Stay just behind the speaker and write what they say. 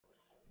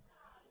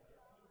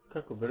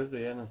Kako brzo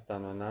i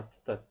jednostavno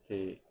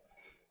nacrtati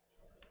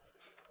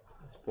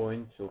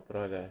spojnicu u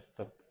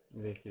ProDesktopu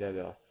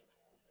 2008.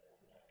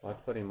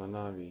 Otvorimo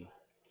novi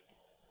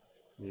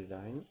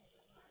dizajn.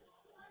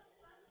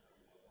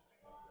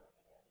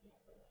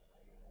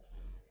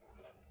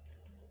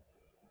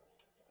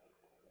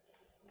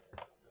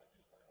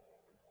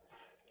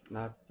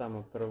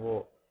 Nacrtamo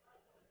prvo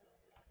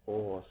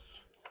os.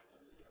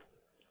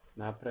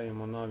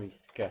 Napravimo novi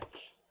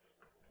skeč.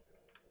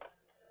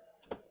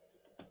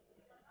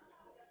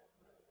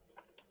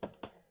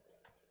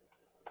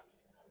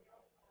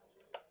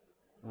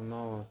 U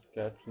novom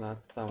skeču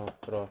nacrtamo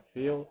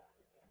profil.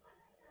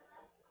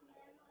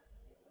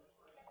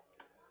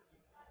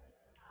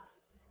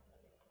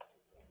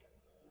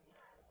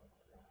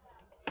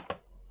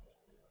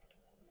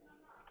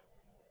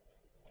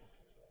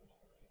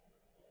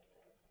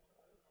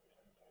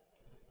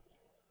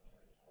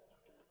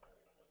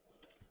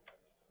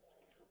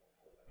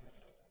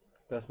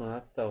 Kada smo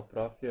nacrtali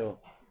profil,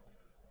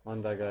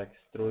 onda ga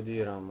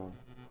ekstrudiramo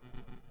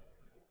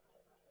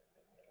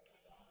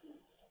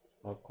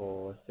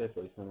oko ose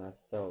koji smo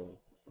nacrtali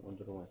u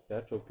drugom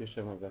skeču,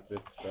 upišemo ga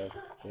 36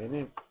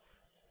 stepeni.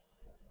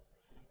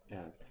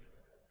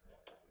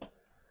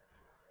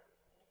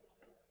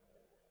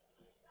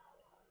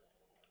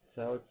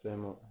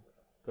 Selekcijemo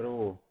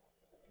prvu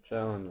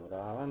čelenu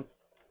ravan,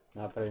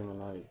 napravimo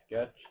novi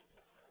skeč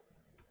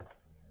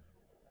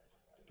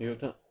i u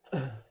tom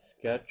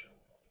skeču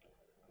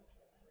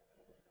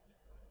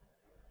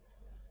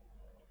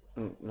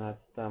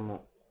nacrtamo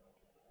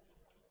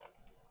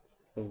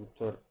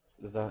uzor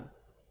za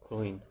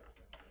klin.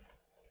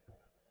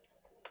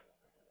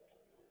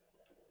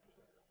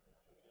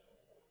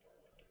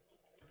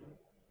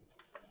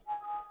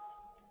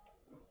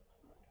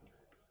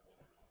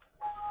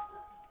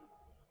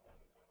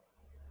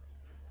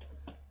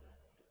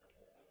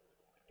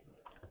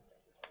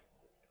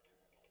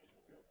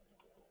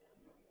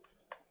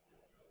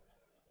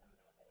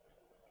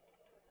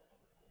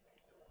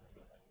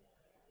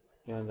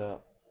 I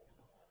onda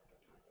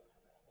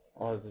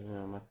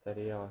oduzmemo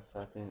materijal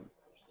sa tim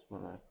što smo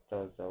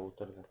nacrtali za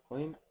uzor za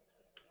klin.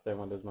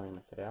 Stavimo do znovi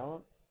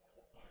materijala.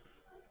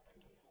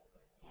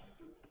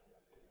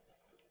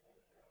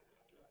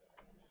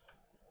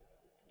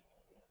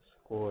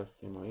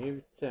 Skosimo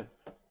ivice.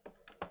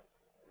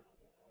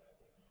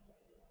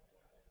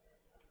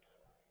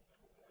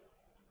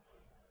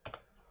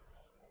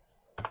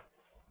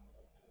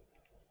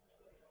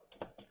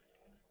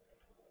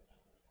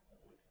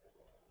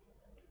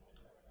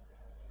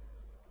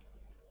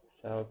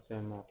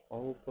 Selekcijemo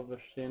ovu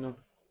površinu,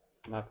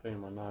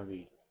 napravimo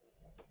novi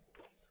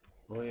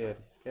layer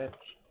sketch.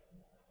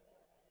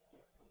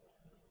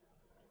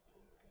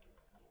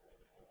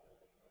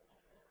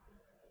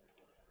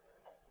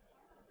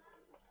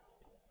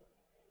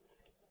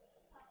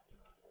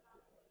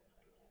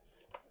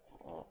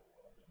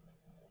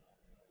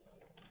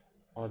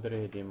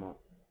 Odredimo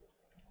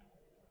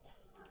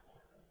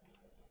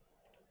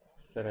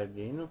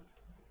sredinu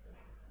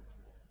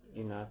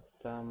i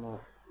nacrtamo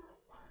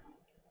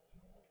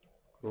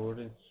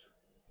kružnicu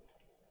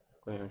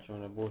kojom ćemo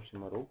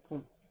nabušimo rupu.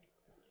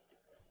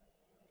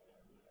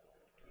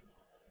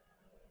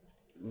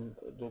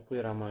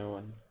 Dupliramo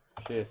je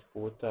 6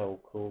 puta u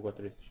krugu od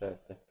 36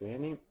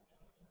 stepeni.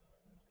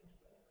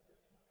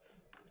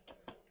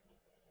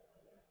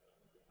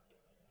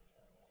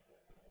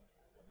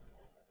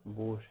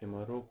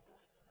 Bušimo rupu,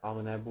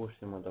 ali ne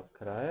bušimo do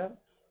kraja.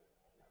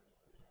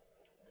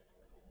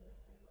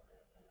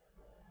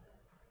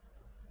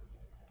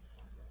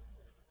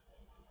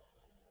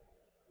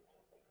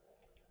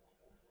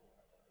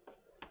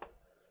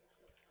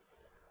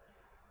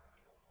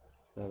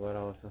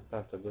 Zaboravio sam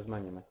staviti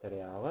oduzmanje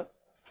materijala.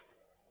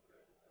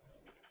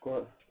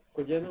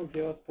 Kod jednog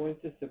dijela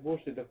spojnice se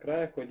buši do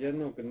kraja, kod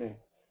jednog ne.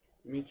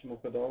 Mi ćemo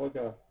kod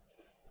ovoga,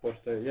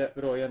 pošto je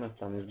vrlo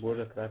jednostavno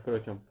izbušiti do kraja, prvo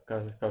ćemo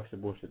pokazati kako se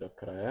buši do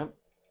kraja.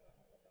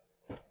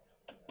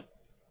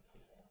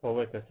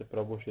 Ovo je kad se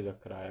probuši do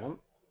kraja.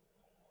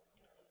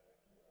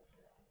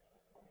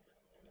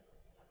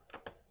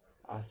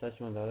 A sad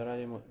ćemo da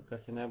odradimo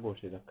kad se ne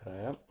buši do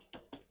kraja.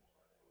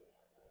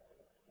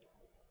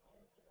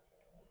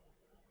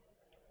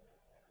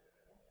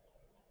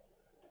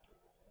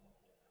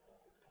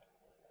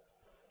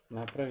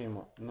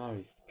 Napravimo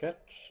novi skeč.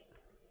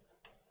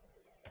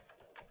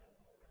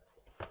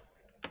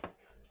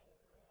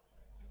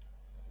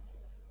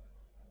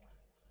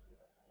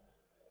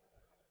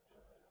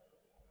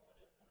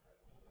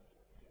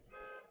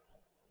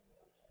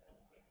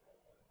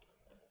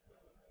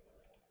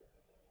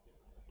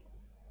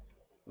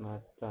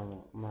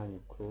 Nacrtamo manju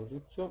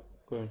kružnicu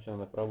koju ćemo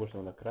da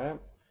probušimo do kraja.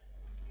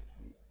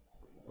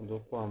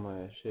 Duplamo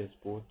je 6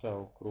 puta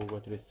u krugu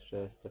od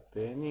 36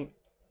 stepeni.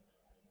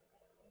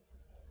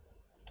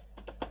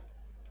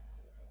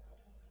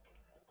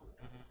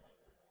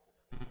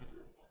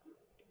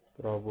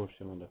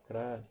 Probušimo do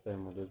kraja,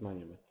 stavimo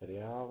oduzmanje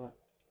materijala.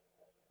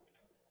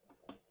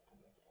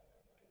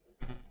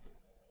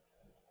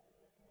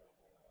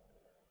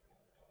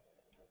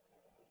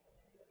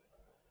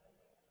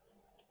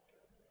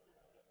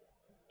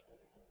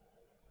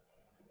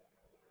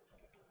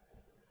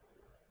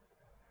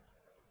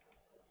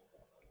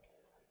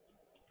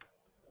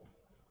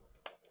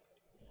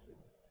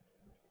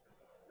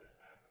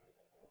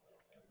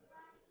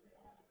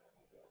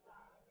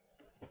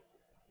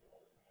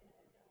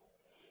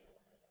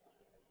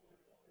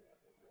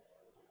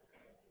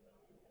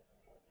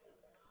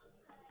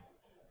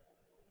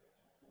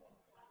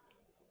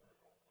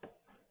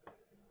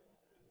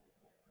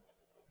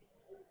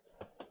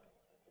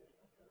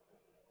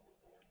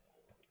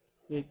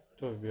 I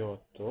to je bilo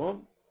to.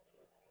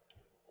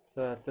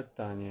 Sada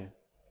crtanje.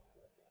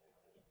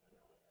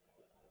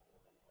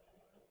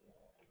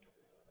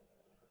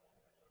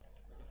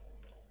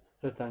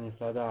 Crtanje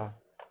sada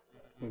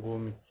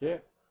gumice.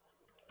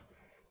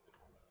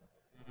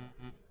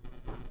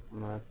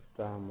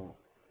 Nacrtamo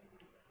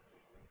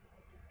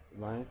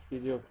vanjski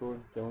dio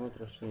kružnice,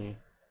 unutrašnji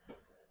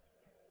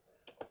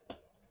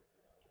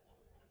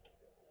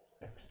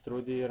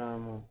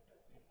ekstrudiramo.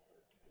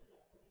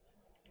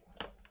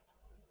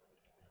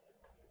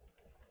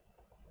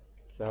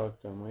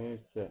 Selekujemo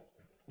ivice,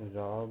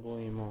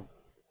 zaoblimo.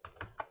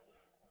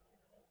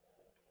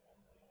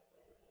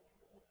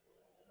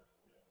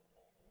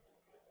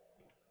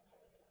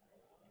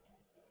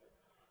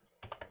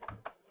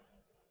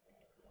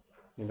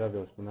 I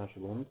dobili smo našu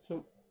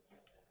gumicu.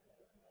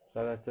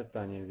 Sada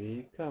crtanje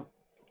vika.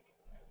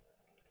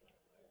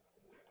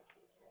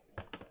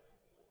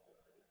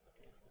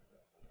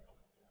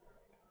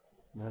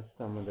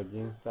 Nacrtamo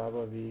daljinu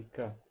stava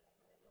vika.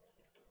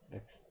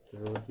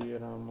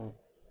 Ekstrudiramo.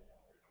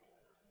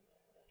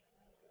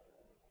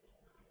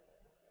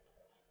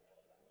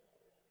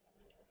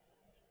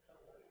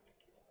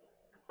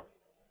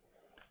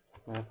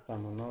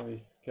 Nacrtamo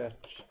novi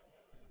skeč.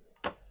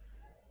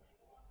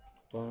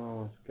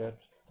 Ponovo skeč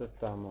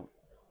crtamo.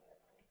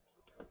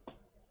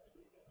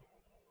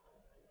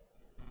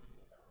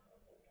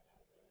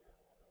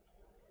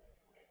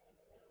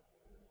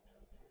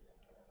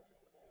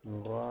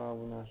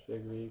 Glavu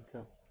našeg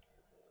vika.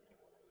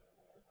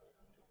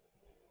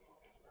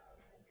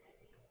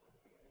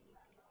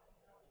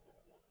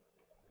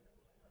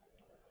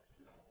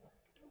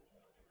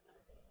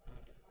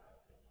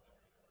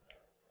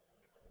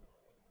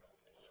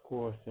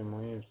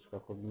 Skosimo ivicu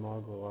kako bi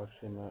moglo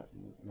lakše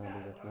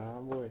nadodati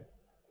naboj.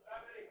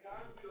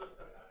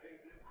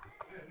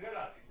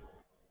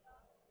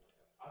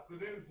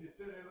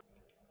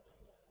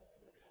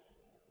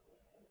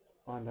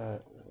 Onda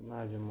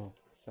nađemo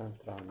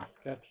centralni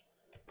skeč,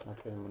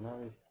 napravimo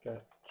novi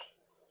skeč,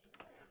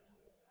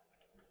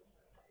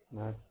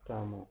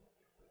 nacrtamo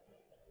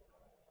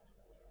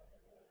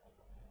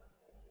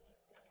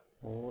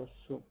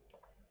osu,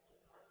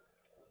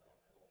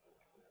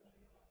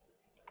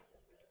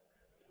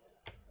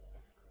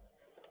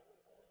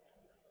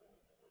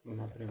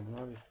 napravimo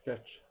novi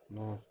skeč,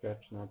 novi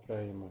skeč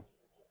napravimo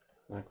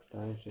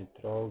nekostranični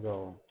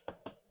trougao.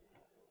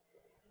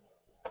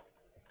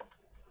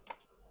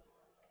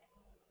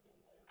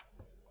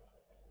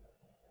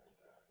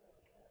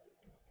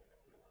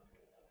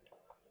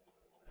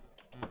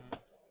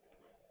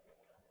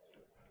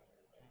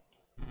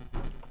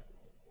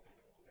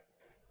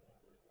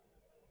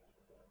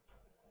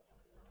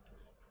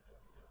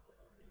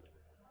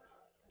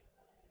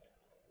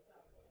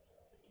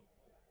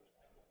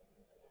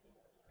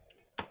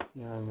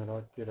 Jedan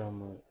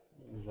rotiramo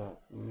za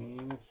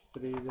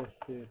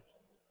 -30,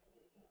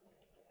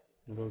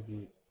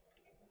 drugi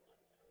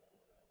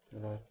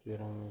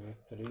rotiramo za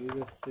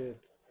 30.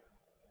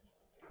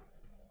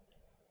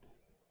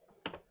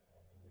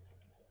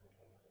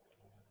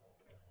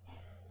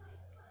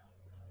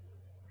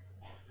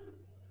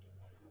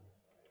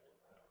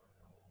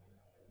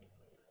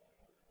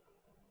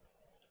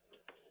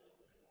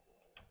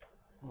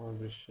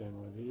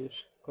 Obrišemo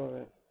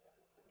viškove.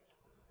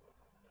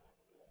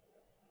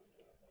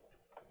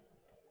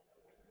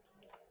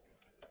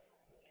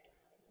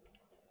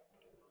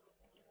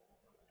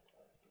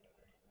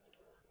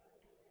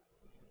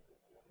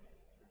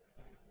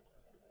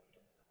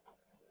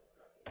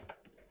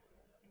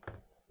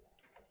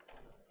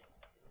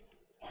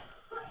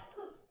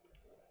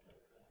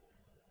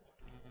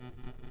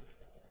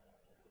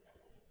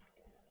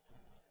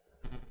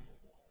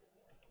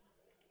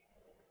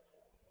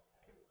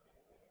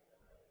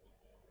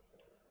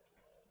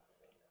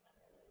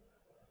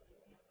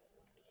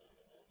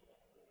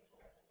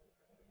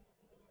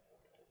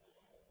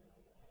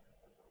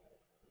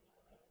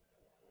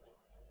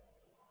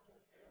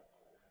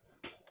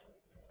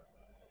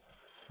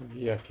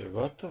 Vijak je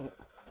gotov.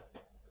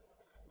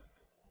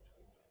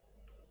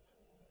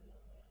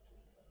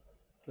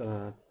 Sada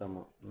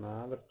nacrtamo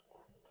navrtku.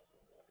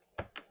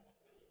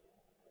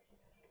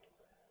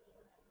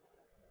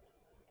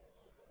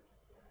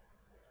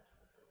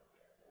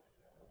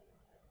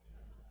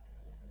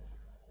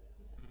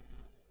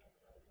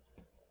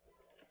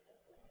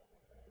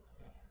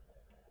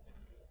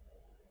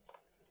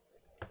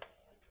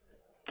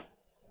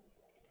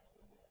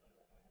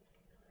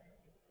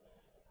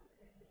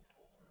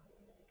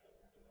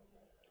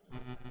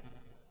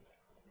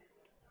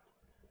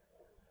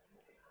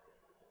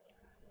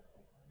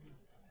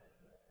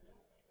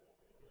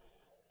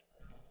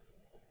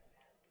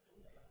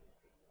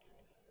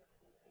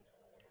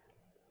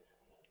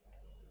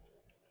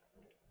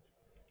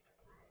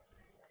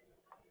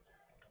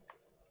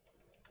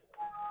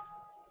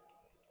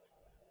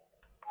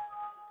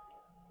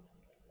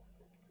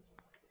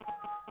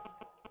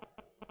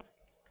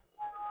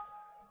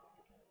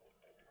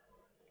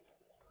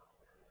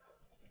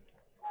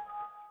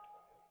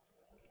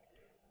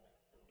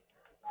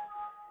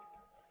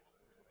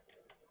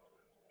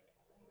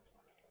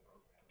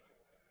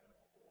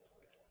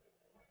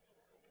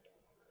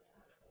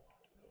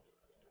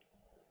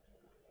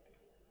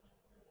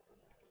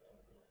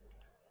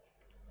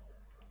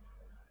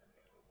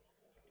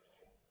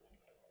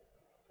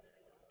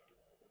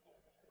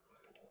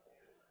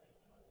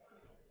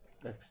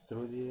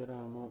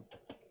 ekstrudiramo.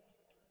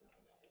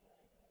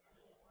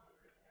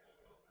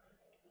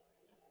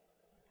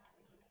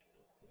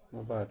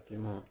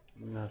 Ubacimo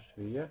naš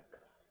vijak.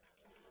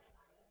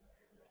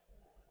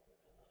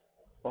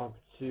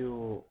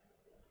 Opciju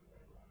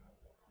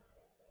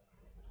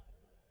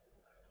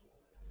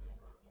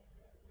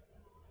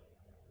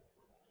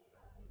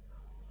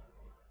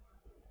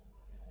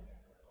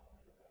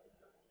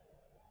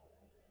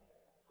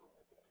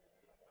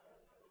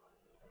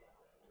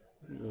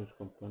use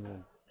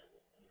komponent.